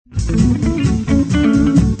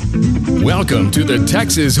Welcome to the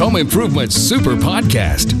Texas Home Improvement Super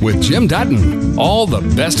Podcast with Jim Dutton. All the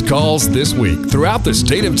best calls this week throughout the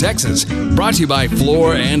state of Texas. Brought to you by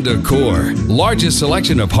Floor & Decor. Largest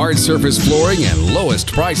selection of hard surface flooring and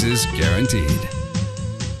lowest prices guaranteed.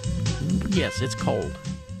 Yes, it's cold.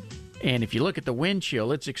 And if you look at the wind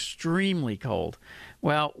chill, it's extremely cold.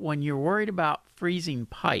 Well, when you're worried about freezing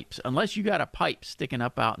pipes, unless you got a pipe sticking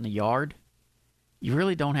up out in the yard, you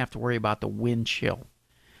really don't have to worry about the wind chill.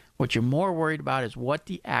 What you're more worried about is what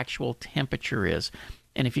the actual temperature is.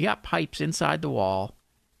 And if you got pipes inside the wall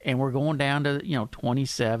and we're going down to,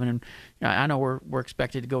 27, and I know we're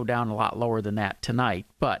expected to go down a lot lower than that tonight,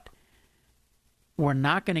 but we're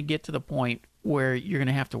not going to get to the point where you're going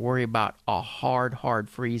to have to worry about a hard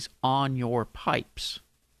freeze on your pipes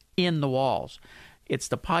in the walls. It's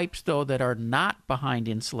the pipes, though, that are not behind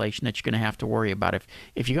insulation that you're going to have to worry about.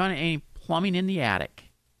 If you got any plumbing in the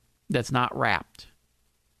attic that's not wrapped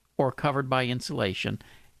or covered by insulation,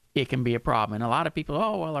 it can be a problem. And a lot of people,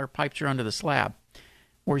 our pipes are under the slab.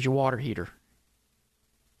 Where's your water heater?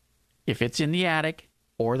 If it's in the attic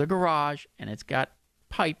or the garage and it's got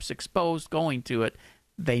pipes exposed going to it,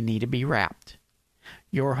 they need to be wrapped.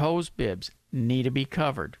 Your hose bibs need to be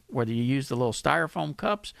covered, whether you use the little styrofoam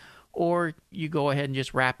cups or you go ahead and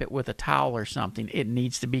just wrap it with a towel or something. It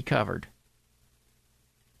needs to be covered.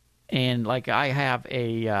 And like I have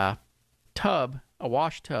a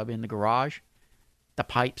wash tub in the garage, the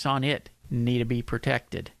pipes on it need to be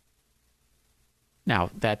protected.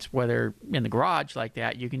 Now, that's whether in the garage like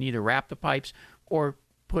that, you can either wrap the pipes or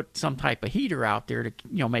put some type of heater out there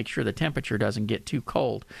to make sure the temperature doesn't get too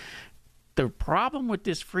cold. The problem with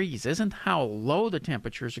this freeze isn't how low the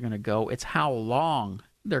temperatures are going to go, it's how long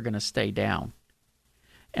they're going to stay down.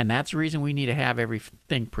 And that's the reason we need to have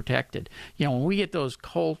everything protected. When we get those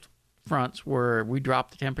cold fronts where we drop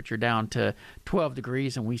the temperature down to 12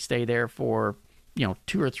 degrees and we stay there for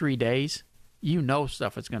 2 or 3 days,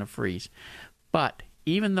 stuff is going to freeze. But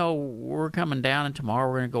even though we're coming down and tomorrow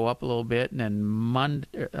we're going to go up a little bit, and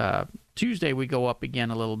then Tuesday we go up again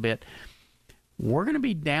a little bit, we're going to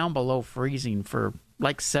be down below freezing for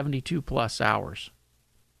like 72 plus hours.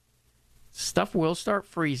 Stuff will start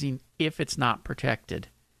freezing if it's not protected.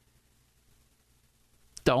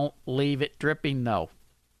 Don't leave it dripping, though.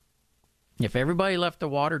 If everybody left the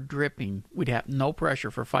water dripping, we'd have no pressure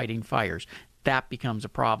for fighting fires. That becomes a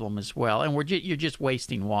problem as well, and you're just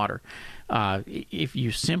wasting water. If you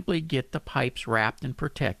simply get the pipes wrapped and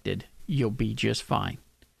protected, you'll be just fine.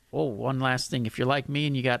 Oh, one last thing. If you're like me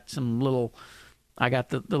and you got I got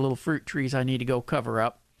the little fruit trees I need to go cover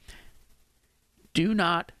up, do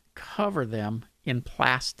not cover them in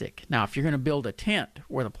plastic. Now, if you're going to build a tent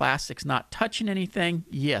where the plastic's not touching anything,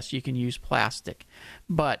 yes, you can use plastic.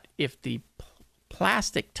 But if the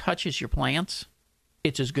plastic touches your plants,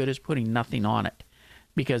 it's as good as putting nothing on it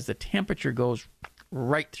because the temperature goes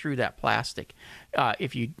right through that plastic.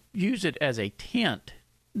 If you use it as a tent,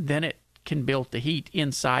 then it can build the heat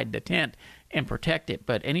inside the tent and protect it.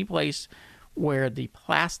 But any place where the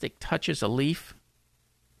plastic touches a leaf,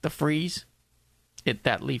 the freeze,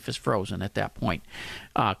 that leaf is frozen at that point.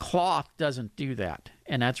 Cloth doesn't do that,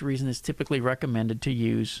 and that's the reason it's typically recommended to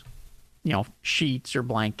use, sheets or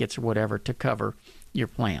blankets or whatever to cover your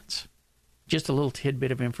plants. Just a little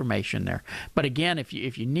tidbit of information there. But again, if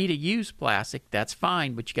you need to use plastic, that's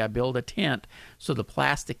fine, but you got to build a tent so the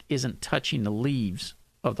plastic isn't touching the leaves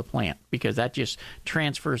of the plant because that just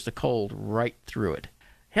transfers the cold right through it.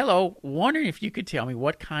 Hello, wondering if you could tell me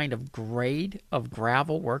what kind of grade of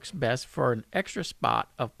gravel works best for an extra spot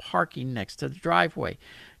of parking next to the driveway.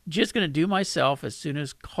 Just going to do myself as soon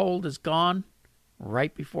as cold is gone,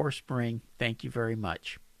 right before spring. Thank you very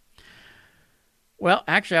much. Well,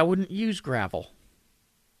 actually, I wouldn't use gravel.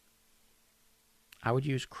 I would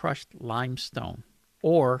use crushed limestone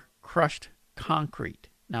or crushed concrete.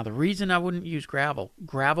 Now, the reason I wouldn't use gravel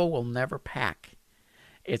will never pack.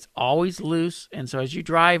 It's always loose, and so as you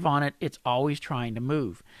drive on it, it's always trying to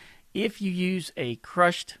move. If you use a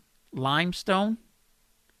crushed limestone,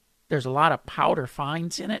 there's a lot of powder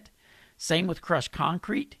fines in it. Same with crushed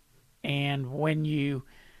concrete. And when you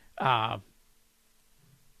get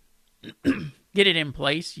it in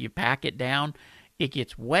place, you pack it down, it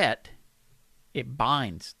gets wet, it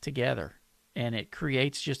binds together, and it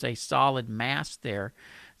creates just a solid mass there.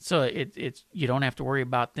 So it's you don't have to worry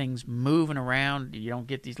about things moving around. You don't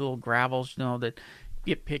get these little gravels, that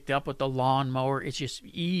get picked up with the lawnmower. It's just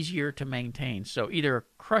easier to maintain. So either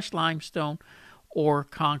crushed limestone or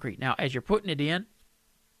concrete. Now, as you're putting it in,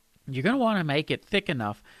 you're going to want to make it thick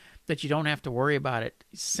enough that you don't have to worry about it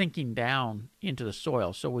sinking down into the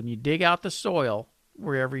soil. So when you dig out the soil,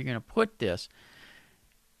 wherever you're going to put this,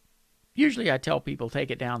 Usually I tell people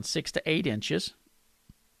take it down 6 to 8 inches.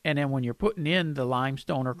 And then when you're putting in the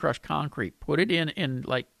limestone or crushed concrete, put it in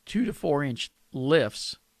like 2 to 4 inch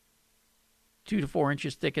lifts, 2 to 4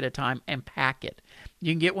 inches thick at a time, and pack it.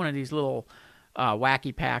 You can get one of these little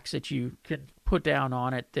wacky packs that you can put down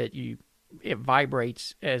on it it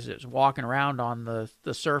vibrates as it's walking around on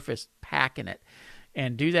the surface, packing it.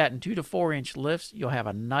 And do that in 2 to 4 inch lifts. You'll have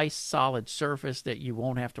a nice solid surface that you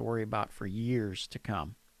won't have to worry about for years to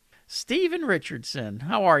come. Stephen Richardson,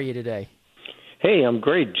 how are you today? Hey, I'm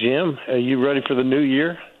great, Jim. Are you ready for the new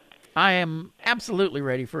year? I am absolutely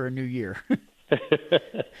ready for a new year.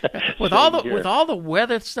 With all the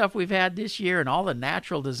weather stuff we've had this year and all the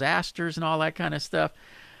natural disasters and all that kind of stuff,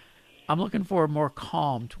 I'm looking for a more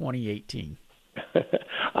calm 2018.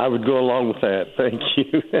 I would go along with that. Thank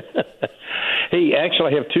you. Hey,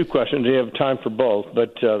 actually, I have two questions. You have time for both,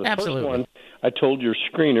 but the Absolutely. First one, I told your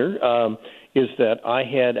screener, is that I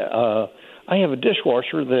have a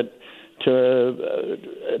dishwasher that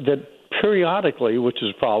periodically, which is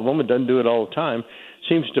a problem, it doesn't do it all the time,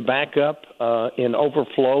 seems to back up and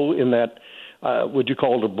overflow in that, would you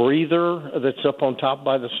call it a breather that's up on top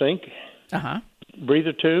by the sink? Uh-huh.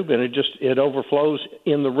 Breather tube, and it overflows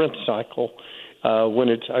in the rinse cycle when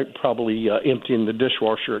it's probably emptying the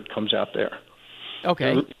dishwasher. It comes out there.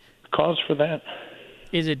 Okay. Cause for that?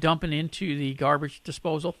 Is it dumping into the garbage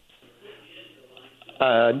disposal?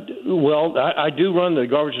 Well, I do run the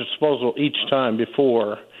garbage disposal each time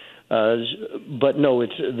before, but no,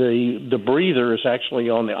 it's the breather is actually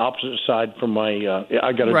on the opposite side from my.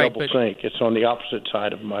 I got a double sink. It's on the opposite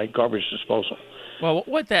side of my garbage disposal. Well,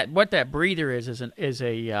 what that breather is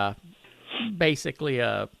basically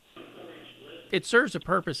it serves the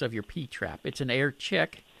purpose of your P-trap. It's an air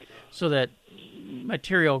check so that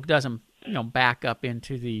material doesn't back up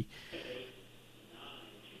into the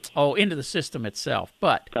system itself.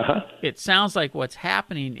 But It sounds like what's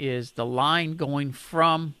happening is the line going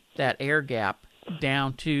from that air gap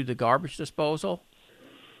down to the garbage disposal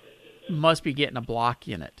must be getting a block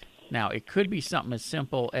in it. Now, it could be something as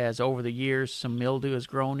simple as over the years some mildew has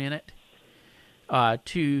grown in it,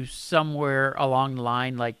 to somewhere along the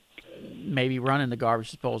line, like maybe running the garbage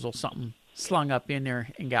disposal, something slung up in there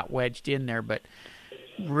and got wedged in there. But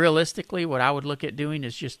realistically, what I would look at doing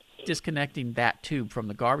is just disconnecting that tube from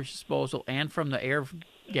the garbage disposal and from the air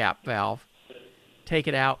gap valve. Take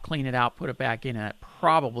it out, clean it out, put it back in, and it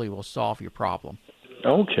probably will solve your problem.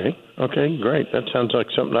 Okay, great. That sounds like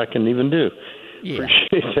something I can even do. Yeah.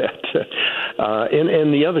 Appreciate that.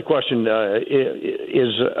 And the other question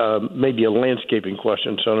is maybe a landscaping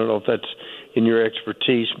question, so I don't know if that's in your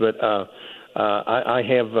expertise, but I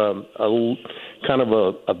have a kind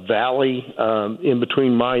of a valley in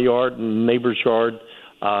between my yard and neighbor's yard,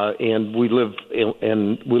 and we live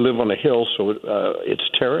on a hill, so it's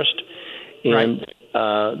terraced, and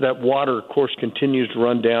that water, of course, continues to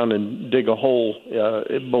run down and dig a hole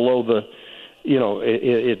below the.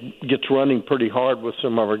 It gets running pretty hard with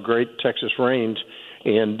some of our great Texas rains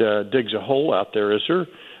and digs a hole out there. Is there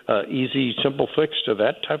easy, simple fix to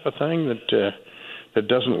that type of thing that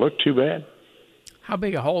doesn't look too bad? How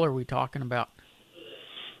big a hole are we talking about?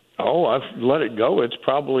 Oh, I've let it go. It's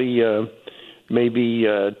probably maybe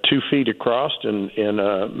 2 feet across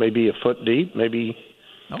and maybe a foot deep, maybe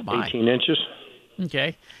 18 inches.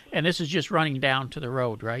 Okay. And this is just running down to the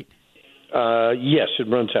road, right? Yes, it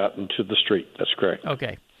runs out into the street. That's correct.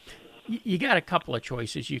 Okay. You got a couple of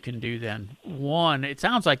choices you can do then. One, it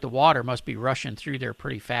sounds like the water must be rushing through there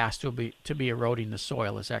pretty fast to be eroding the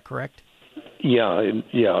soil. Is that correct? Yeah,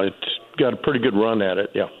 it's got a pretty good run at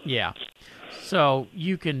it, yeah. Yeah. So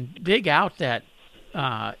you can dig out that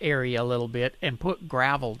area a little bit and put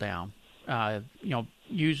gravel down.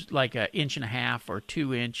 Use like 1.5 inch or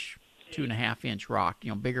 2 inch, 2.5 inch rock,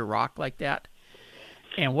 bigger rock like that.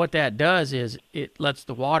 And what that does is it lets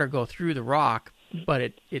the water go through the rock, but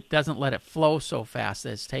it doesn't let it flow so fast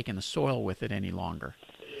that it's taking the soil with it any longer.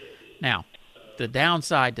 Now, the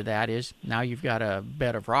downside to that is now you've got a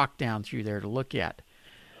bed of rock down through there to look at.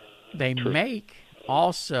 They make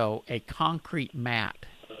also a concrete mat,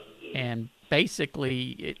 and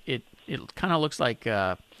basically it kind of looks like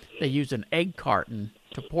they use an egg carton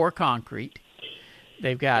to pour concrete.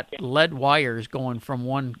 They've got lead wires going from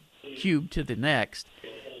one cube to the next.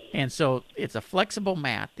 And so it's a flexible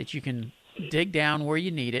mat that you can dig down where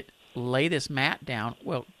you need it, lay this mat down.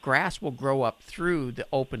 Well, grass will grow up through the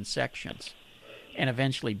open sections and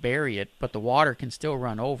eventually bury it, but the water can still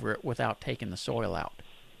run over it without taking the soil out.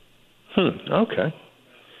 Okay.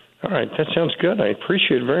 All right, that sounds good. I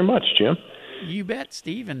appreciate it very much, Jim. You bet,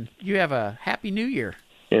 Steve, and you have a Happy New Year.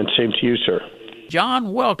 And same to you, sir.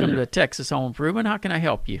 John, welcome to Texas Home Improvement. How can I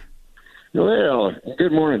help you? Well,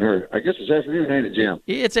 good morning, or I guess it's afternoon, ain't it, Jim?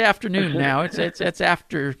 It's afternoon now. It's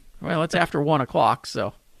after 1 o'clock.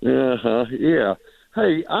 So. Yeah.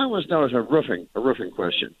 Hey, I was noticing a roofing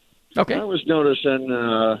question. Okay. I was noticing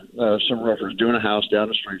some roofers doing a house down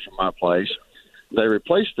the street from my place. They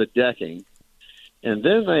replaced the decking, and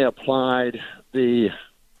then they applied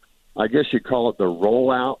I guess you call it the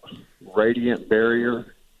rollout radiant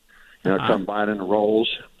barrier, combining the rolls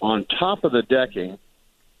on top of the decking,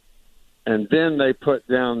 and then they put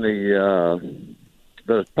down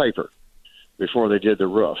the paper before they did the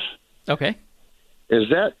roof. Okay. Is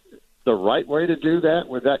that the right way to do that?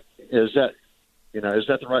 Is that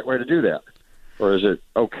the right way to do that, or is it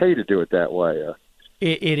okay to do it that way?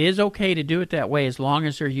 It is okay to do it that way as long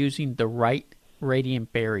as they're using the right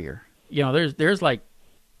radiant barrier. There's like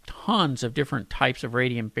tons of different types of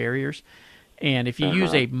radiant barriers, and if you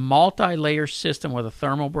use a multi-layer system with a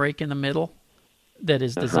thermal break in the middle that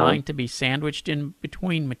is designed to be sandwiched in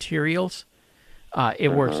between materials,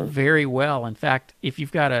 it works very well. In fact, if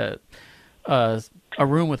you've got a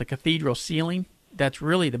room with a cathedral ceiling, that's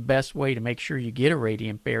really the best way to make sure you get a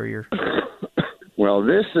radiant barrier. Well,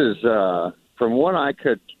 this is from what I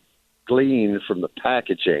could glean from the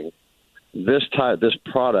packaging. This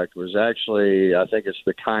product was actually, I think it's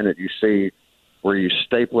the kind that you see where you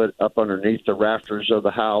staple it up underneath the rafters of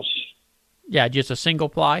the house. Yeah, just a single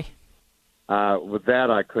ply. With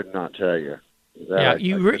that, I could not tell you.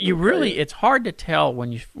 You really, it's hard to tell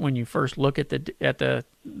when you first look at the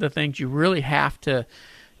things. You really have to,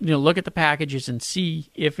 look at the packages and see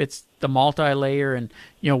if it's the multi-layer and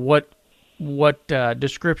what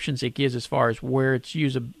descriptions it gives as far as where its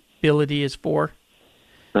usability is for.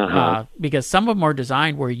 Because some of them are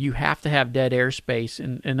designed where you have to have dead airspace.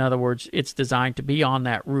 In other words, it's designed to be on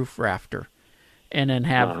that roof rafter and then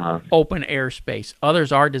have open airspace.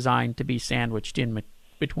 Others are designed to be sandwiched in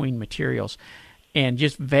between materials. And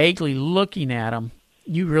just vaguely looking at them,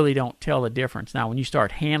 you really don't tell the difference. Now, when you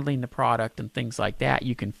start handling the product and things like that,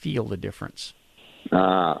 you can feel the difference.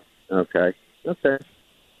 Okay.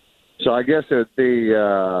 So I guess it would be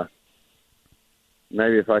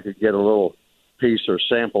maybe if I could get a little piece or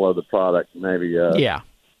sample of the product, maybe. Yeah.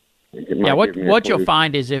 What you'll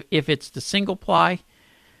find is if it's the single ply,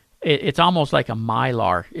 it's almost like a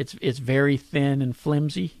Mylar. It's very thin and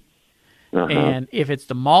flimsy. And if it's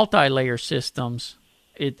the multi-layer systems,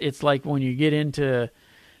 it's like when you get into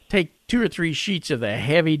take 2 or 3 sheets of the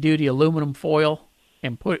heavy-duty aluminum foil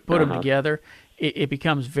and put them together, it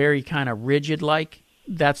becomes very kind of rigid-like.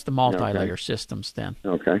 That's the multi-layer systems then.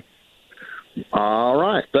 Okay. All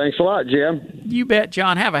right. Thanks a lot, Jim. You bet,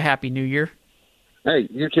 John. Have a happy New Year. Hey,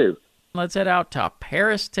 you too. Let's head out to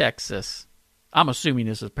Paris, Texas. I'm assuming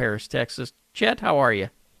this is Paris, Texas. Chet, how are you?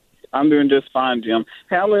 I'm doing just fine, Jim.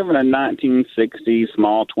 Hey, I live in a 1960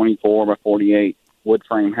 small 24 by 48 wood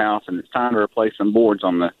frame house, and it's time to replace some boards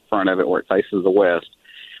on the front of it where it faces the west.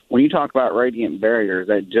 When you talk about radiant barrier, is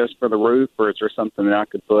that just for the roof, or is there something that I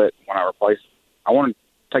could put when I replace? I want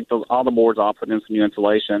to take all the boards off, put in some new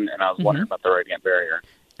insulation, and I was wondering about the radiant barrier.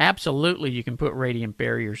 Absolutely, you can put radiant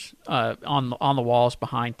barriers on the walls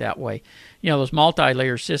behind that way. Those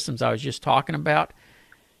multi-layer systems I was just talking about.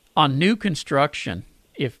 On new construction,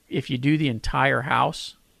 if you do the entire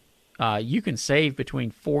house, you can save between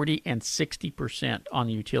 40 and 60% on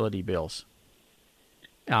the utility bills.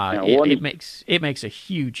 It makes a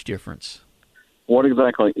huge difference. What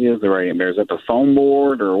exactly is the radiant barrier? Is that the foam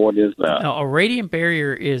board, or what is that? No, a radiant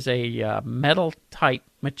barrier is a metal-type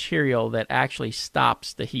material that actually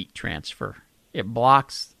stops the heat transfer. It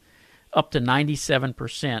blocks up to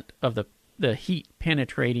 97% of the heat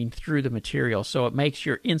penetrating through the material, so it makes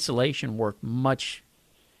your insulation work much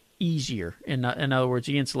easier. In other words,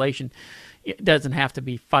 the insulation it doesn't have to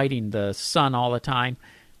be fighting the sun all the time,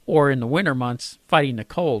 or in the winter months, fighting the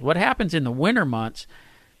cold. What happens in the winter months,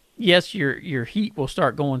 yes, your heat will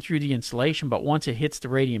start going through the insulation, but once it hits the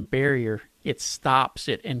radiant barrier, it stops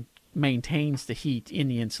it and maintains the heat in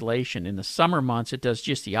the insulation. In the summer months, it does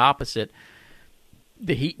just the opposite.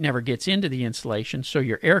 The heat never gets into the insulation, so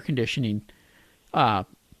your air conditioning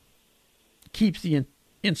keeps the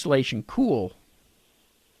insulation cool,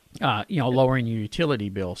 lowering your utility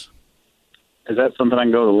bills. Is that something I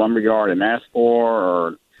can go to the lumberyard and ask for,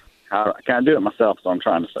 or how can I do it myself? So I'm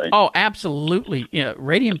trying to say. Oh, absolutely.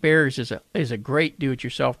 Radiant barriers is a great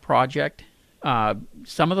do-it-yourself project.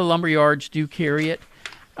 Some of the lumberyards do carry it.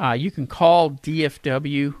 You can call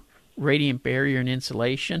DFW Radiant Barrier and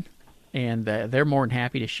Insulation, and they're more than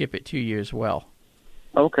happy to ship it to you as well.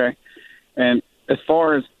 Okay. And as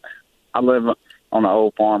far as I live on an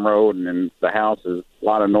old farm road, and in the house is a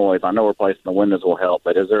lot of noise. I know replacing the windows will help,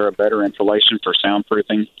 but is there a better insulation for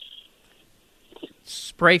soundproofing?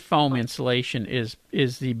 Spray foam insulation is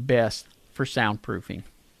the best for soundproofing.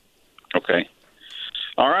 Okay.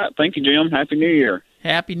 All right. Thank you, Jim. Happy New Year.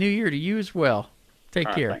 Happy New Year to you as well. Take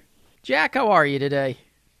All right, care. thanks. Jack, how are you today?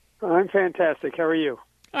 I'm fantastic. How are you?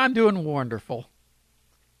 I'm doing wonderful.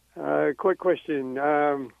 Quick question.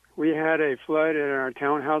 We had a flood in our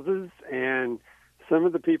townhouses, and some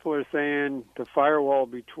of the people are saying the firewall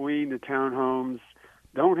between the townhomes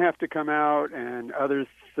don't have to come out, and others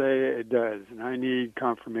say it does. And I need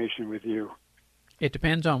confirmation with you. It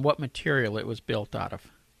depends on what material it was built out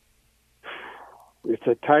of. It's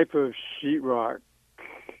a type of sheetrock.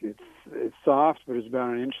 It's soft, but it's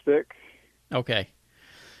about an inch thick. Okay.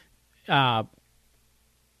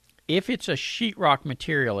 If it's a sheetrock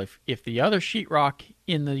material, if the other sheetrock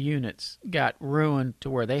in the units got ruined to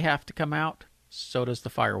where they have to come out, so does the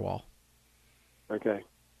firewall. Okay.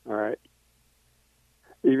 All right.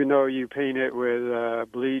 Even though you paint it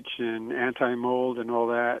with bleach and anti-mold and all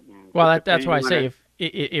that. And well, that's why I say if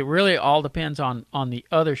it really all depends on the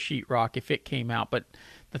other sheetrock if it came out. But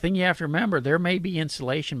the thing you have to remember, there may be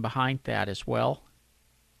insulation behind that as well.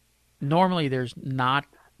 Normally, there's not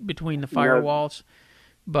between the firewalls,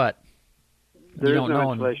 but you don't know. There's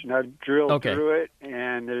no insulation. I've drilled through it,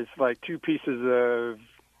 and there's like two pieces of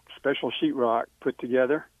special sheetrock put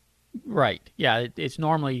together. Right. Yeah, it's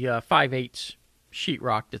normally 5/8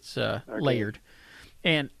 sheetrock that's layered.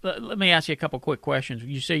 And let me ask you a couple quick questions.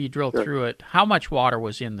 You say you drilled through it. How much water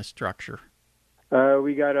was in the structure?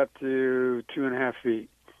 We got up to 2.5 feet.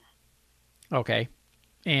 Okay.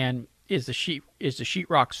 And is the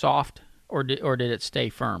sheetrock soft, or did it stay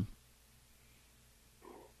firm?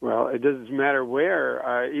 Well, it doesn't matter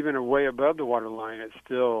where. Even way above the water line, it's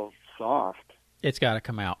still soft. It's got to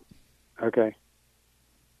come out. Okay.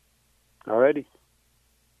 Alrighty.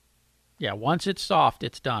 Yeah, once it's soft,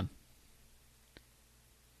 it's done.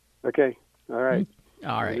 Okay. All right.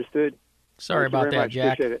 All right. Understood. Sorry about that,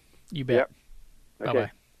 Jack. Appreciate it. You bet. Yep. Bye-bye.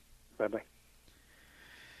 Okay. Bye-bye.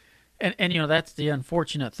 And that's the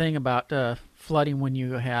unfortunate thing about flooding when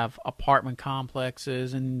you have apartment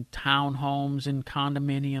complexes and townhomes and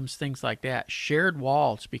condominiums, things like that. Shared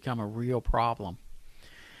walls become a real problem.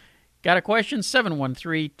 Got a question?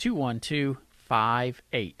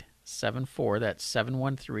 713-212-5874. That's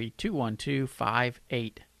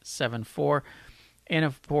 713-212-5874. And,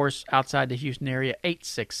 of course, outside the Houston area,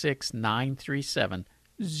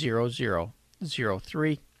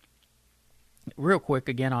 866-937-0003. Real quick,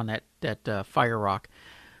 again, on that fire rock.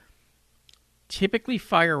 Typically,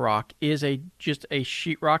 fire rock is just a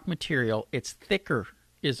sheetrock material. It's thicker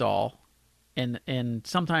is all. And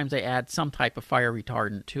sometimes they add some type of fire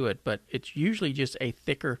retardant to it, but it's usually just a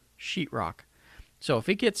thicker sheetrock. So if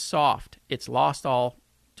it gets soft, it's lost all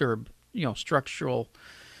structural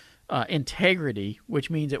integrity,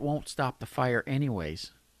 which means it won't stop the fire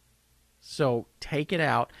anyways. So take it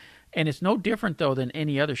out, and it's no different though than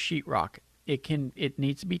any other sheetrock. It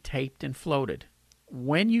needs to be taped and floated.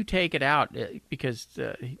 When you take it out, because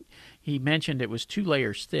he mentioned it was 2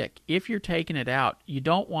 layers thick. If you're taking it out, you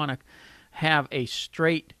don't want to have a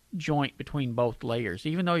straight joint between both layers.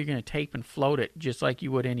 Even though you're going to tape and float it just like you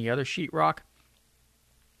would any other sheetrock,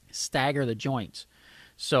 stagger the joints.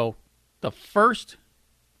 So the first,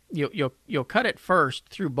 you'll cut it first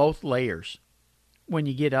through both layers when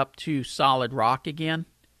you get up to solid rock again,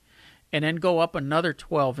 and then go up another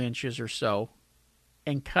 12 inches or so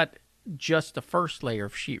and cut just the first layer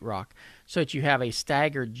of sheetrock so that you have a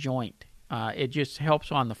staggered joint. It just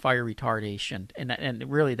helps on the fire retardation, and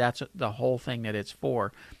really that's the whole thing that it's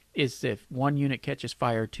for, is if one unit catches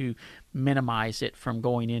fire to minimize it from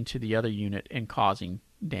going into the other unit and causing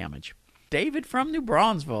damage. David from New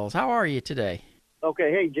Braunfels, how are you today?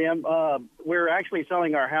 Okay, hey Jim, we're actually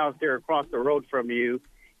selling our house there across the road from you,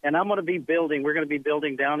 and we're going to be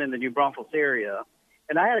building down in the New Braunfels area.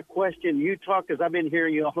 And I had a question. You talked, because I've been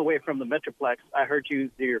hearing you all the way from the Metroplex. I heard you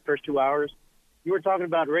your first 2 hours. You were talking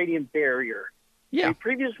about radiant barrier. Yeah. We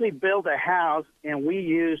previously built a house, and we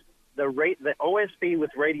used the OSB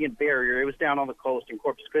with radiant barrier. It was down on the coast in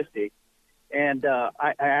Corpus Christi, and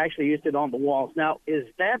I actually used it on the walls. Now, is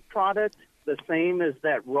that product the same as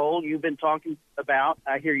that roll you've been talking about?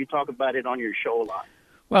 I hear you talk about it on your show a lot.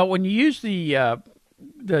 Well, when you use the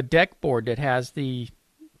deck board that has the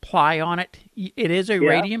ply on it, it is a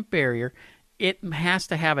radiant barrier. It has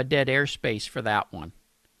to have a dead air space for that one.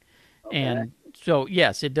 Okay. And so,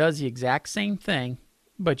 yes, it does the exact same thing,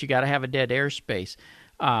 but you got to have a dead air space.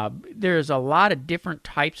 There's a lot of different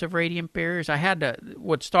types of radiant barriers.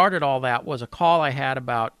 What started all that was a call I had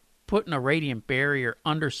about putting a radiant barrier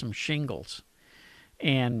under some shingles.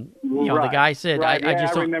 And, the guy said, I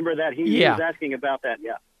remember that. He was asking about that,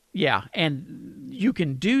 yeah. Yeah, and you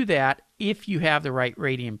can do that if you have the right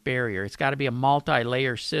radiant barrier. It's got to be a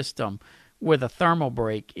multi-layer system with a thermal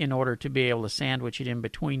break in order to be able to sandwich it in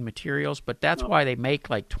between materials. But that's why they make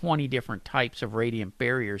like 20 different types of radiant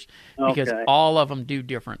barriers, because all of them do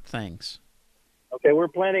different things. Okay, we're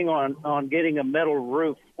planning on getting a metal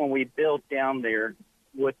roof when we build down there.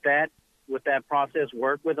 Would that process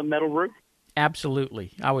work with a metal roof?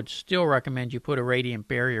 Absolutely. I would still recommend you put a radiant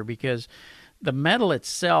barrier, because the metal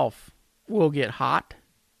itself will get hot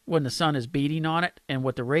when the sun is beating on it, and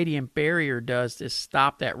what the radiant barrier does is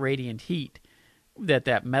stop that radiant heat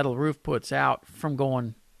that metal roof puts out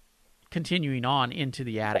from continuing on into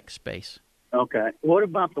the attic space. Okay. What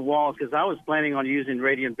about the walls? Because I was planning on using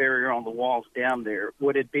radiant barrier on the walls down there.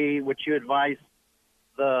 Would you advise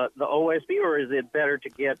the OSB, or is it better to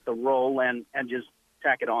get the roll and just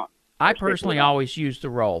tack it on? I personally always use the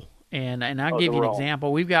roll. And I'll give you an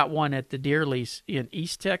example. We've got one at the Deer Lease in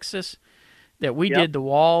East Texas that we did the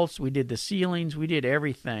walls, we did the ceilings, we did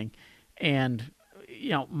everything. And,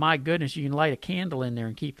 my goodness, you can light a candle in there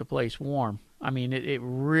and keep the place warm. I mean, it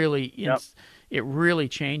really it really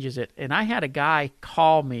changes it. And I had a guy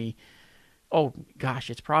call me,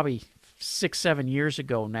 it's probably 6-7 years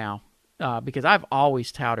ago now, because I've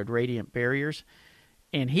always touted radiant barriers.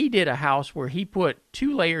 And he did a house where he put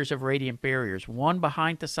 2 layers of radiant barriers, one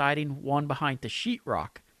behind the siding, one behind the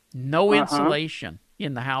sheetrock. No insulation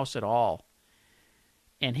in the house at all.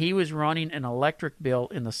 And he was running an electric bill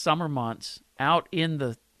in the summer months out in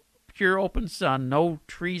the pure open sun, no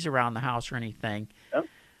trees around the house or anything,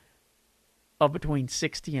 of between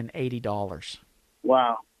 $60 and $80.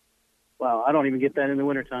 Wow. I don't even get that in the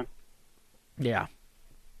wintertime. Yeah.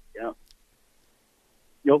 Yeah.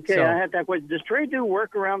 Okay, So, I had that question. Does Trey do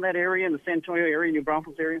work around that area in the San Antonio area, New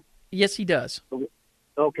Braunfels area? Yes, he does.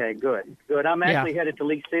 Okay, good. I'm actually headed to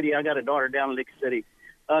League City. I got a daughter down in League City.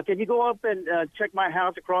 Can you go up and check my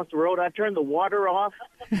house across the road? I turned the water off,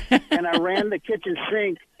 and I ran the kitchen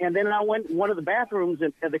sink, and then I went one of the bathrooms,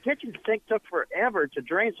 and the kitchen sink took forever to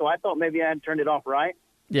drain, so I thought maybe I had turned it off right.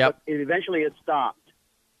 Yep. But eventually it stopped.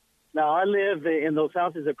 Now, I live in those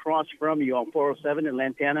houses across from you on 407 in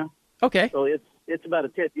Lantana. Okay. So it's about a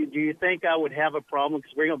tip. Do you think I would have a problem?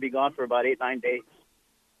 Because we're going to be gone for about 8-9 days.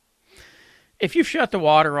 If you shut the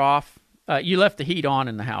water off, you left the heat on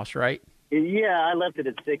in the house, right? Yeah, I left it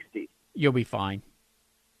at 60. You'll be fine.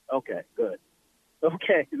 Okay, good.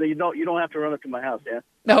 Okay, you don't have to run up to my house, yeah?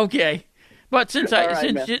 Okay. But since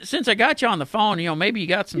I got you on the phone, maybe you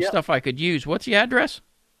got some Yep. stuff I could use. What's the address?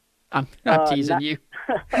 I'm teasing you.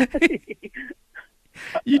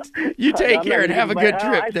 You take care and have a good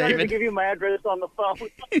trip, I started David. to give you my address on the phone.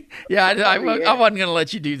 Yeah, I wasn't going to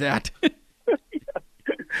let you do that.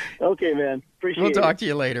 Okay, man. Appreciate We'll it. talk to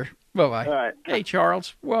you later. Bye-bye. All right. Hey,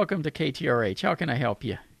 Charles. Welcome to KTRH. How can I help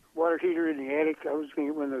you? Water heater in the attic. I was going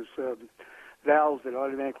to get one of those valves that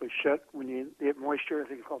automatically shut when you get moisture. I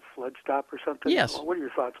think it's called flood stop or something. Yes. What are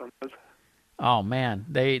your thoughts on those? Oh, man.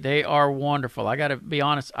 They are wonderful. I got to be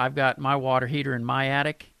honest. I've got my water heater in my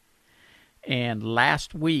attic, and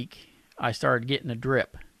last week I started getting a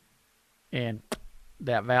drip, and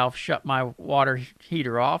that valve shut my water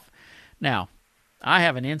heater off. Now, I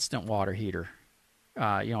have an instant water heater,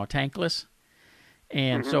 a tankless.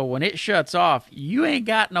 And so when it shuts off, you ain't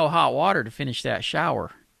got no hot water to finish that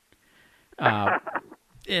shower.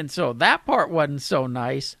 And so that part wasn't so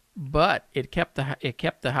nice, but it kept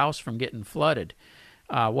the house from getting flooded.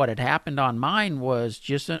 What had happened on mine was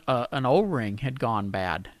just an O-ring had gone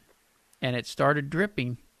bad, and it started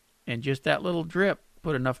dripping, and just that little drip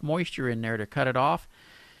put enough moisture in there to cut it off.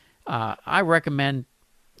 I recommend,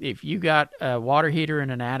 if you got a water heater in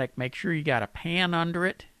an attic, make sure you got a pan under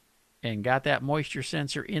it and got that moisture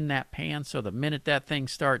sensor in that pan, so the minute that thing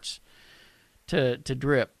starts to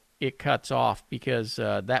drip, it cuts off, because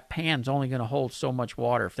that pan's only going to hold so much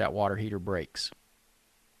water if that water heater breaks.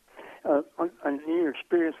 In your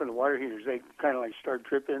experience with the water heaters, they kind of like start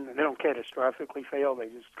dripping, and they don't catastrophically fail. They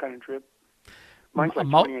just kind of drip. Mine's like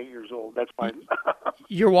 28 years old. That's fine.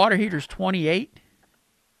 Your water heater's 28?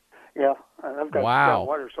 Yeah, I've got, Wow. got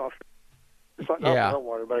water softener. It's not hot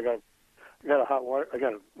water, but I got a hot water. I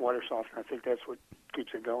got a water softener. I think that's what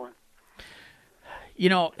keeps it going.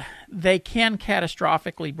 They can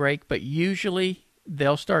catastrophically break, but usually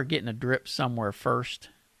they'll start getting a drip somewhere first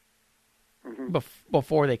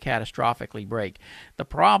before they catastrophically break. The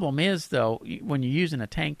problem is, though, when you're using a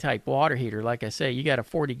tank-type water heater, like I say, you got a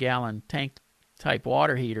 40-gallon tank-type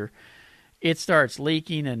water heater, it starts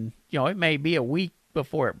leaking, and it may be a week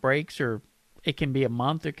before it breaks, or it can be a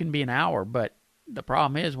month, it can be an hour, but the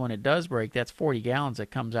problem is when it does break, that's 40 gallons that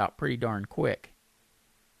comes out pretty darn quick.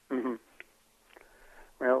 Mm-hmm.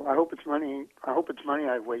 Well, hope it's money. I hope it's money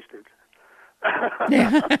I've wasted.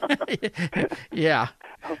 Yeah.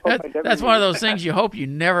 That's one of those things you hope you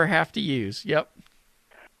never have to use. Yep.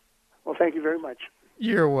 Well, thank you very much.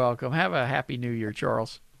 You're welcome. Have a happy New Year,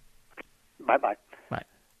 Charles. Bye-bye. Bye.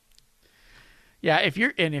 Yeah, if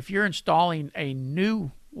you're installing a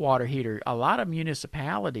new water heater, a lot of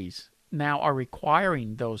municipalities now are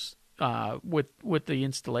requiring those with the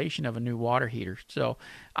installation of a new water heater. So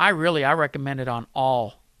I recommend it on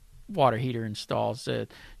all water heater installs.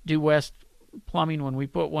 Due West Plumbing, when we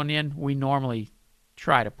put one in, we normally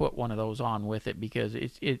try to put one of those on with it because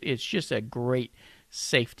it's just a great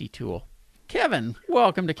safety tool. Kevin,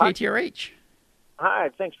 welcome to KTRH. Hi,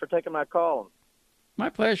 thanks for taking my call. My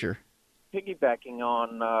pleasure. Piggybacking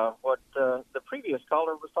on what the previous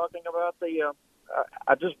caller was talking about,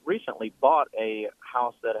 I just recently bought a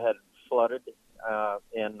house that had flooded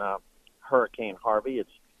in Hurricane Harvey. It's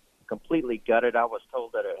completely gutted. I was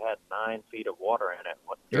told that it had 9 feet of water in it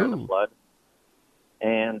during the flood.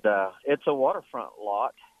 And it's a waterfront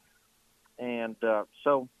lot. And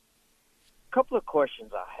so a couple of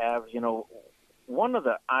questions I have. You know, one of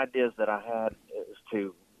the ideas that I had is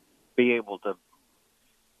to be able to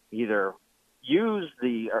either use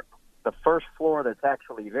the first floor that's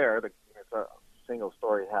actually there, it's a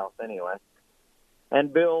single-story house anyway,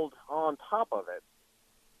 and build on top of it.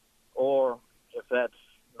 Or if that's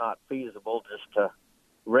not feasible, just to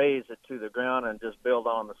raise it to the ground and just build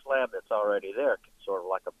on the slab that's already there, sort of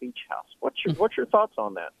like a beach house. What's your thoughts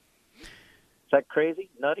on that? Is that crazy,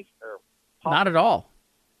 nutty, or possible? Not at all.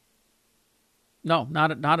 No,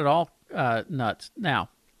 not at all nuts. Now,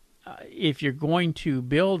 if you're going to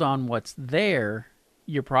build on what's there,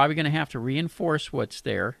 you're probably going to have to reinforce what's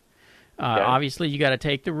there. Okay. Obviously, you got to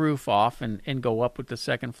take the roof off and go up with the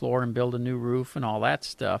second floor and build a new roof and all that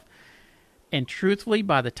stuff. And truthfully,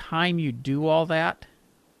 by the time you do all that,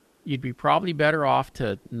 you'd be probably better off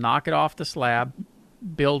to knock it off the slab,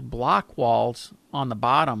 build block walls on the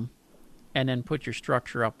bottom, and then put your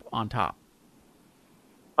structure up on top.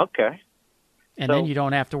 Okay. And then you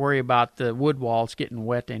don't have to worry about the wood walls getting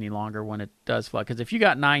wet any longer when it does flood. Because if you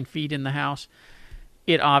got 9 feet in the house,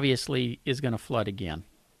 it obviously is going to flood again.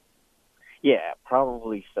 Yeah,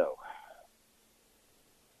 probably so.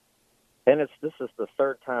 And this is the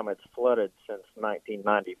third time it's flooded since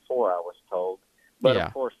 1994, I was told. But,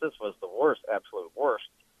 of course, this was the worst, absolute worst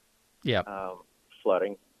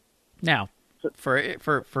flooding. Now,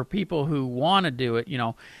 for people who want to do it, you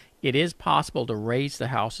know, it is possible to raise the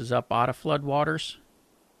houses up out of floodwaters.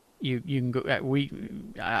 You can go.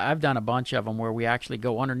 I've done a bunch of them where we actually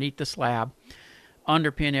go underneath the slab,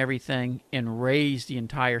 underpin everything, and raise the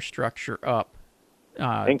entire structure up.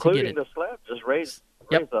 Including the slab? Just raise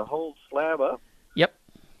the whole slab up? Yep.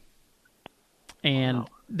 And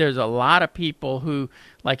there's a lot of people who,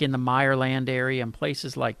 like in the Meyerland area and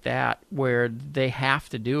places like that, where they have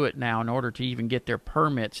to do it now in order to even get their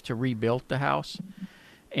permits to rebuild the house.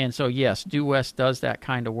 And so, yes, Due West does that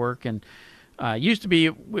kind of work. And used to be,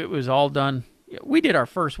 it was all done. We did our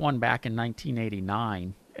first one back in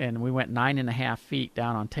 1989, and we went 9.5 feet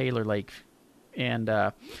down on Taylor Lake. And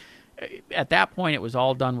at that point, it was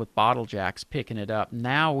all done with bottle jacks picking it up.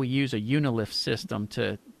 Now we use a Unilift system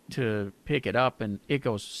to pick it up, and it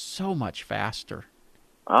goes so much faster.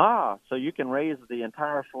 Ah, so you can raise the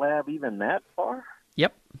entire slab even that far?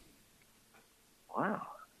 Yep. Wow.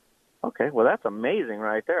 Okay, well, that's amazing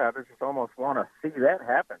right there. I just almost want to see that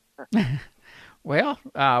happen. Well,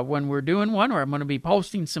 when we're doing one, I'm going to be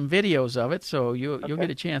posting some videos of it, so you'll get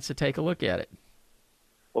a chance to take a look at it.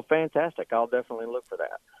 Well, fantastic. I'll definitely look for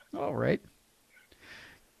that. All right.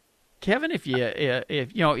 Kevin, if you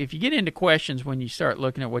get into questions when you start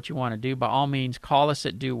looking at what you want to do, by all means, call us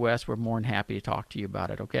at Due West. We're more than happy to talk to you about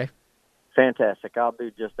it, okay? Fantastic. I'll do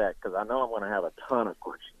just that because I know I'm going to have a ton of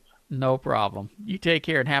questions. No problem. You take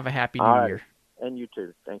care and have a happy New Year. And you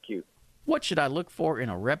too. Thank you. What should I look for in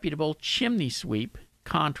a reputable chimney sweep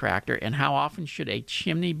contractor, and how often should a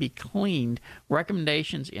chimney be cleaned?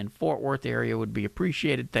 Recommendations in Fort Worth area would be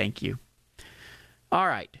appreciated. Thank you. All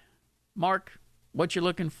right. Mark, what you're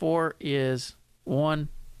looking for is, one,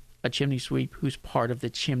 a chimney sweep who's part of the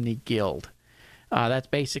Chimney Guild. That's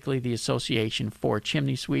basically the association for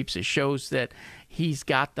chimney sweeps. It shows that he's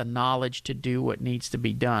got the knowledge to do what needs to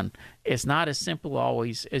be done. It's not as simple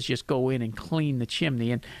always as just go in and clean the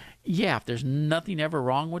chimney. And yeah, if there's nothing ever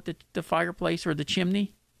wrong with the fireplace or the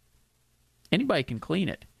chimney, anybody can clean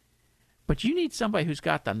it. But you need somebody who's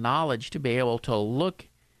got the knowledge to be able to look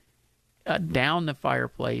down the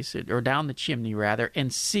fireplace, or down the chimney rather,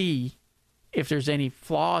 and see if there's any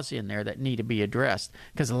flaws in there that need to be addressed.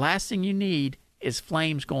 Because the last thing you need is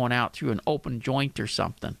flames going out through an open joint or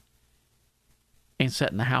something. and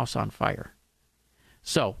setting the house on fire.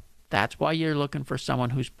 So that's why you're looking for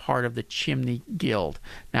someone who's part of the Chimney Guild.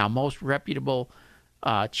 Now, most reputable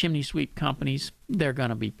chimney sweep companies, they're going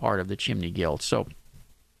to be part of the Chimney Guild. So,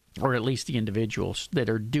 or at least the individuals that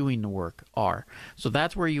are doing the work are. So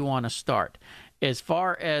that's where you want to start. As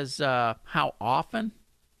far as how often,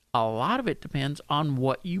 a lot of it depends on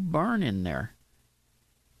what you burn in there.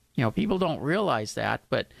 You know, people don't realize that,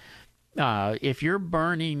 but if you're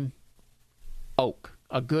burning oak,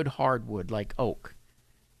 a good hardwood like oak,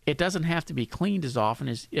 it doesn't have to be cleaned as often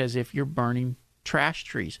as if you're burning trash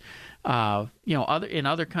trees. In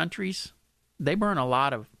other countries, they burn a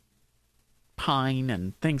lot of pine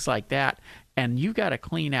and things like that, and you got to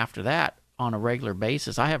clean after that on a regular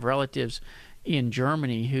basis. I have relatives in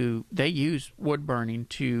Germany who they use wood burning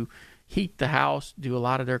to heat the house, do a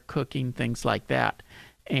lot of their cooking, things like that.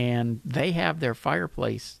 And they have their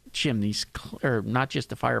fireplace chimneys, or not just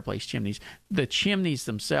the fireplace chimneys, the chimneys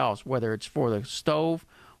themselves, whether it's for the stove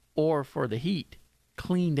or for the heat,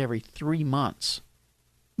 cleaned every 3 months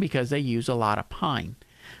because they use a lot of pine.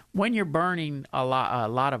 When you're burning a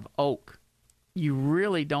lot of oak, you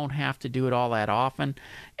really don't have to do it all that often.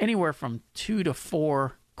 Anywhere from 2 to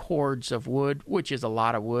 4 cords of wood, which is a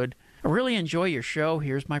lot of wood. I really enjoy your show.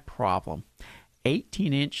 Here's my problem.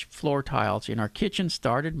 18-inch floor tiles in our kitchen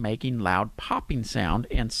started making loud popping sound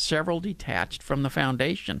and several detached from the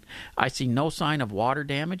foundation. I see no sign of water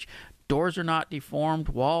damage. Doors are not deformed.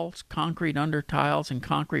 Walls, concrete under tiles, and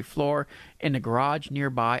concrete floor in the garage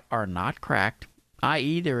nearby are not cracked,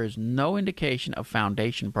 i.e. there is no indication of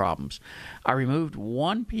foundation problems. I removed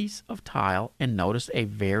one piece of tile and noticed a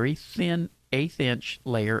very thin 1/8-inch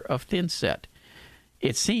layer of thinset.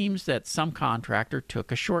 It seems that some contractor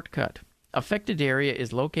took a shortcut. Affected area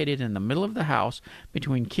is located in the middle of the house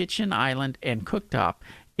between kitchen island and cooktop.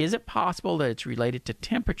 Is it possible that it's related to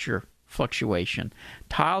temperature fluctuation?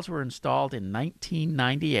 Tiles were installed in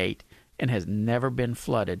 1998 and has never been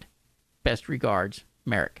flooded. Best regards,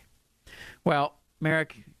 Merrick. Well,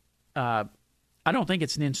 Merrick, I don't think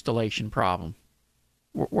it's an installation problem.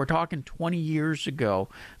 We're talking 20 years ago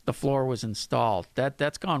the floor was installed.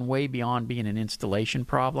 That's gone way beyond being an installation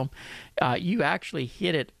problem. You actually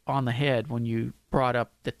hit it on the head when you brought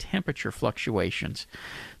up the temperature fluctuations.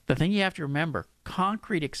 The thing you have to remember,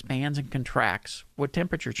 concrete expands and contracts with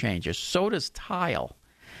temperature changes. So does tile.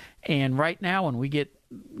 And right now when we get,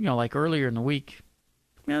 like earlier in the week,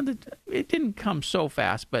 it didn't come so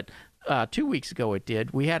fast, but 2 weeks ago it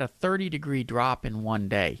did. We had a 30-degree drop in one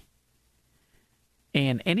day.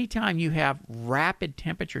 And anytime you have rapid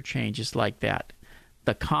temperature changes like that,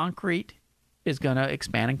 the concrete is going to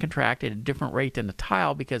expand and contract at a different rate than the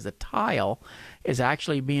tile because the tile is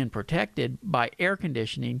actually being protected by air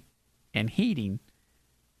conditioning and heating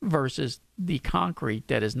versus the concrete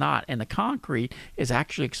that is not. And the concrete is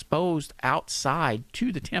actually exposed outside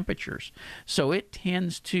to the temperatures. So it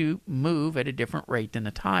tends to move at a different rate than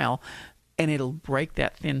the tile, and it'll break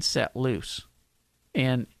that thin set loose.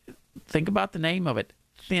 And think about the name of it,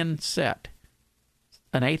 thin set.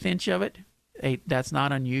 An 1/8 inch of it, that's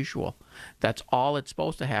not unusual. That's all it's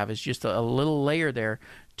supposed to have is just a little layer there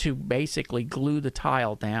to basically glue the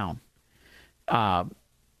tile down. I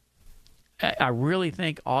really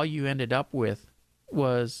think all you ended up with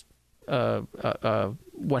was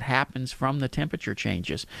what happens from the temperature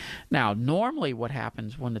changes. Now, normally what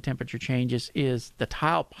happens when the temperature changes is the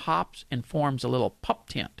tile pops and forms a little pup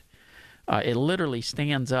tent. It literally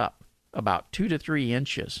stands up about 2 to 3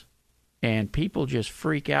 inches, and people just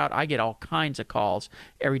freak out. I get all kinds of calls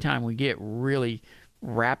every time we get really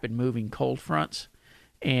rapid moving cold fronts,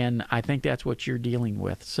 and I think that's what you're dealing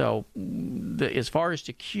with. So as far as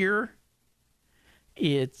to cure,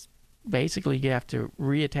 it's basically you have to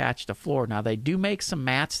reattach the floor. Now, they do make some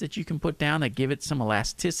mats that you can put down that give it some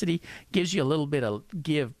elasticity, gives you a little bit of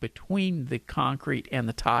give between the concrete and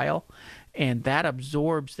the tile, and that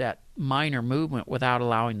absorbs that minor movement without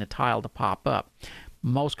allowing the tile to pop up.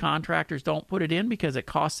 Most contractors don't put it in because it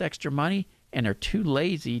costs extra money, and they're too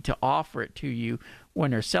lazy to offer it to you when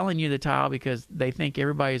they're selling you the tile because they think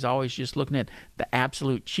everybody's always just looking at the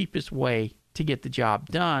absolute cheapest way to get the job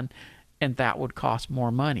done, and that would cost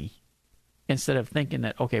more money. Instead of thinking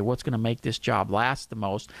that, okay, what's going to make this job last the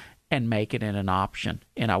most and make it in an option.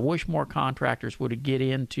 And I wish more contractors would get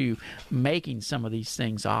into making some of these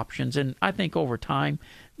things options. And I think over time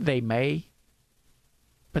they may,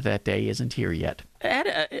 but that day isn't here yet. I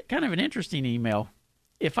had kind of an interesting email.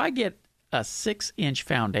 If I get a 6-inch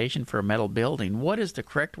foundation for a metal building, what is the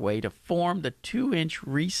correct way to form the 2-inch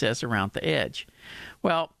recess around the edge?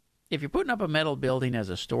 Well, if you're putting up a metal building as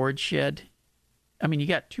a storage shed, I mean, you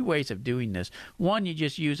got two ways of doing this. One, you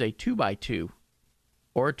just use a 2x2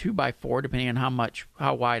 or a 2x4, depending on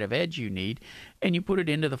how wide of edge you need, and you put it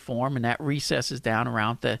into the form, and that recesses down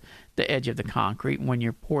around the edge of the concrete. And when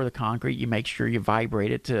you pour the concrete, you make sure you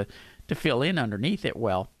vibrate it to fill in underneath it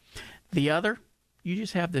well. The other, you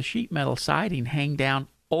just have the sheet metal siding hang down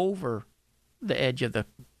over the edge of the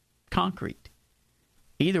concrete.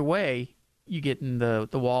 Either way, you get in the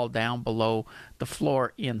wall down below the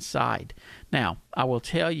floor inside. Now, I will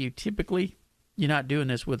tell you, typically, you're not doing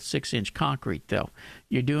this with 6-inch concrete, though.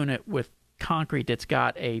 You're doing it with concrete that's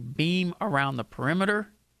got a beam around the perimeter,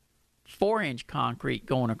 4-inch concrete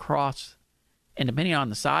going across, and depending on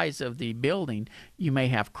the size of the building, you may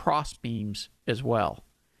have cross beams as well.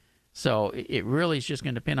 So it really is just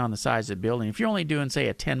going to depend on the size of the building. If you're only doing, say,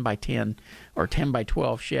 a 10 by 10 or 10 by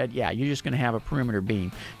 12 shed, yeah, you're just going to have a perimeter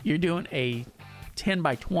beam. You're doing a 10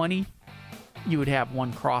 by 20, you would have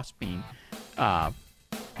one cross beam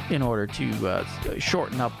in order to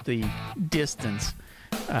shorten up the distance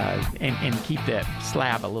and keep that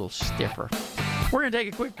slab a little stiffer. We're going to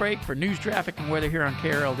take a quick break for news, traffic, and weather here on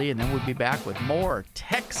KRLD, and then we'll be back with more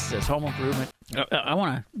Texas home improvement. I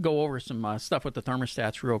want to go over some stuff with the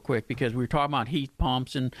thermostats real quick, because we were talking about heat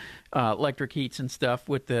pumps and electric heats and stuff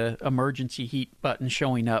with the emergency heat button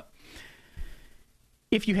showing up.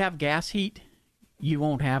 If you have gas heat, you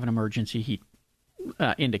won't have an emergency heat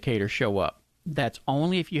indicator show up. That's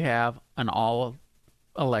only if you have an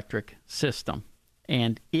all-electric system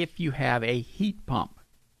and if you have a heat pump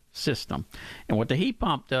system. And what the heat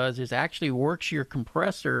pump does is actually works your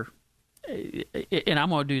compressor, and I'm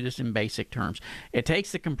going to do this in basic terms. It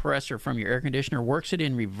takes the compressor from your air conditioner, works it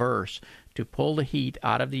in reverse to pull the heat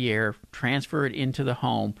out of the air, transfer it into the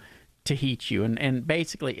home to heat you. And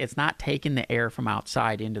basically, it's not taking the air from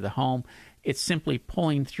outside into the home. It's simply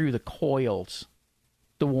pulling through the coils.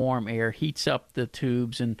 The warm air heats up the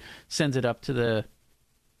tubes and sends it up to the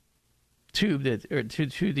tube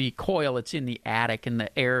to the coil that's in the attic, and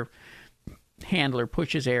the air handler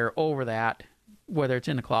pushes air over that, whether it's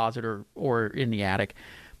in the closet or in the attic,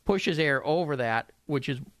 pushes air over that, which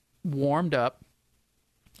is warmed up,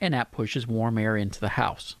 and that pushes warm air into the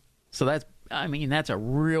house. So that's a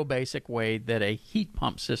real basic way that a heat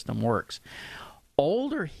pump system works.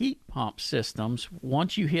 Older heat pump systems,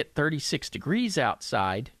 once you hit 36 degrees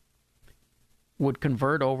outside, would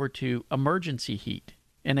convert over to emergency heat.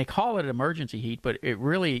 And they call it emergency heat, but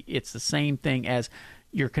it's the same thing as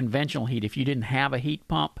your conventional heat. If you didn't have a heat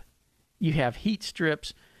pump, you have heat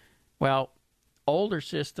strips. Well, older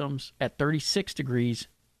systems at 36 degrees,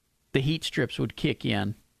 the heat strips would kick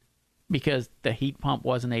in because the heat pump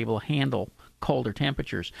wasn't able to handle colder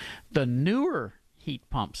temperatures. The newer heat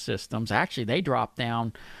pump systems, actually, they drop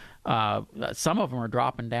down. Some of them are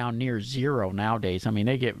dropping down near zero nowadays. I mean,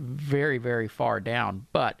 they get very, very far down.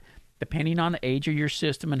 But depending on the age of your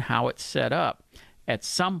system and how it's set up, at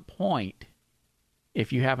some point,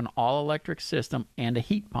 if you have an all-electric system and a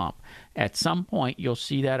heat pump, at some point you'll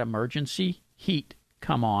see that emergency heat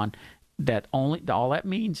come on. All that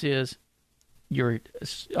means is your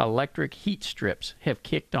electric heat strips have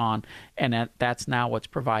kicked on, and that's now what's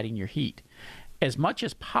providing your heat. As much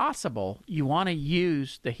as possible, you want to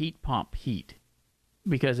use the heat pump heat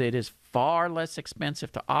because it is far less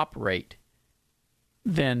expensive to operate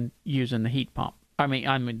than using the heat pump.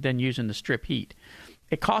 Than using the strip heat.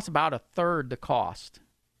 It costs about a third the cost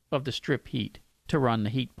of the strip heat to run the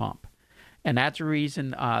heat pump, and that's the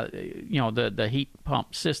reason the heat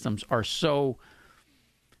pump systems are so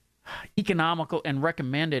economical and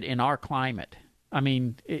recommended in our climate. I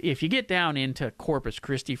mean, if you get down into Corpus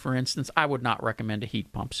Christi, for instance, I would not recommend a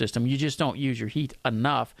heat pump system. You just don't use your heat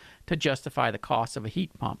enough to justify the cost of a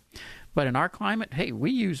heat pump. But in our climate, hey,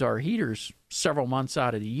 we use our heaters several months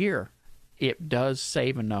out of the year. It does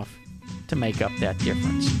save enough to make up that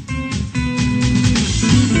difference.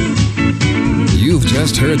 You've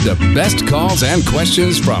just heard the best calls and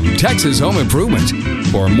questions from Texas Home Improvement.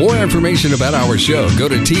 For more information about our show, go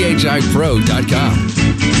to thipro.com.